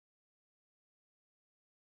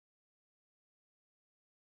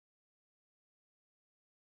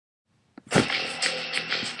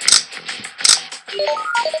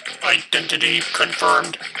Identity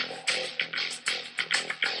confirmed.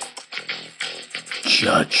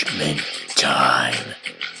 Judgment time.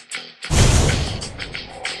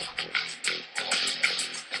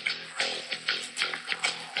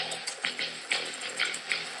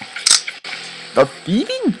 The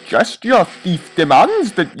thieving gesture thief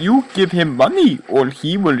demands that you give him money or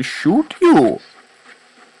he will shoot you.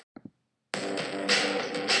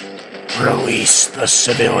 Release the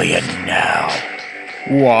civilian now.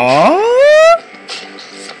 What?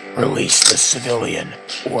 Release the civilian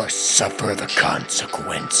or suffer the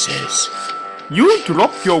consequences. You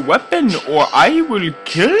drop your weapon or I will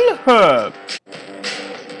kill her.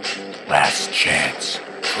 Last chance.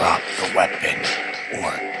 Drop the weapon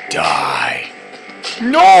or die.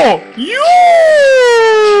 No! You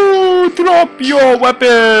drop your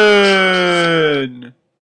weapon!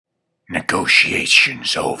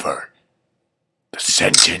 Negotiations over. The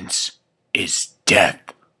sentence is death.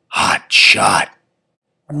 Hot shot.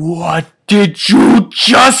 What did you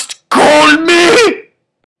just call me?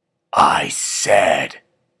 I said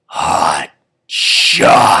hot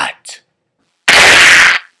shot.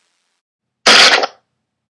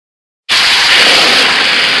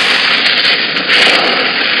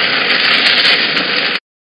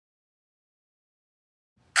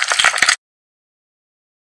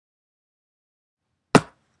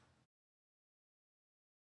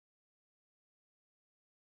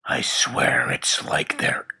 I swear it's like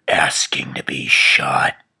they're asking to be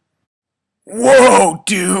shot. Whoa,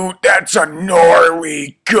 dude, that's a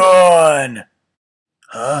gnarly gun!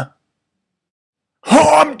 Huh?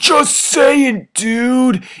 Oh, I'm just saying,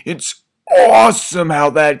 dude! It's awesome how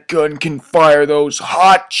that gun can fire those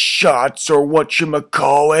hot shots or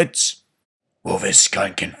whatchamacallits. Well, this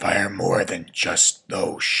gun can fire more than just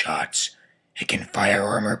those shots. It can fire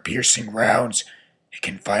armor-piercing rounds. It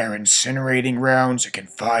can fire incinerating rounds. It can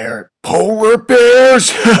fire polar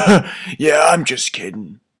bears. Yeah, I'm just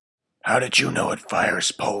kidding. How did you know it fires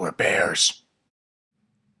polar bears?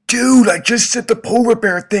 Dude, I just said the polar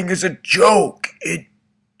bear thing is a joke. It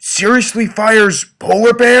seriously fires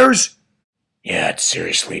polar bears? Yeah, it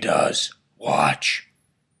seriously does. Watch.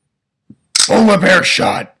 Polar bear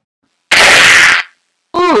shot.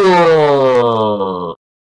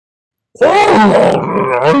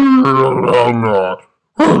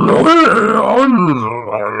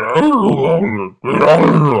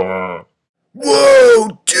 Whoa,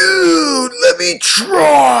 dude, let me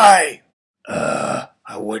try! I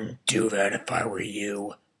wouldn't do that if I were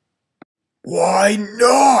you. Why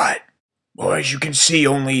not? Well, as you can see,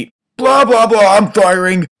 only blah blah blah, I'm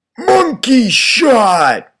firing monkey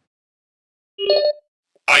shot!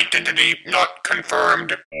 Identity not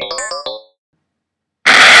confirmed.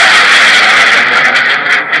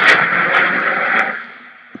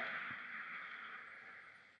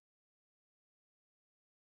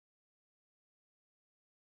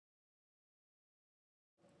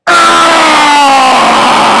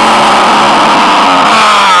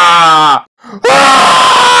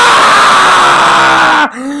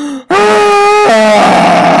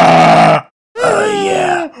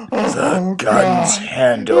 Yeah, the gun's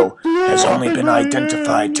handle has only been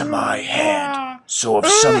identified to my hand, so if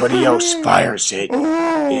somebody else fires it,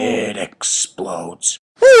 it explodes.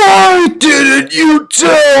 Why didn't you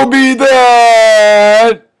tell me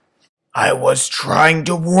that? I was trying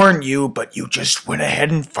to warn you, but you just went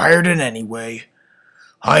ahead and fired it anyway.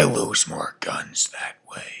 I lose more guns that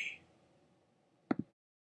way.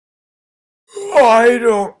 I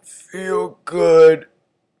don't feel good.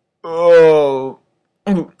 Oh,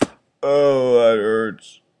 that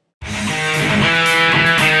hurts.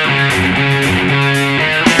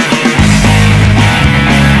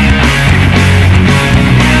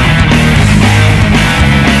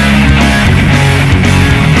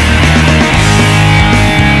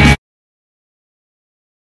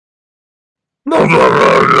 No,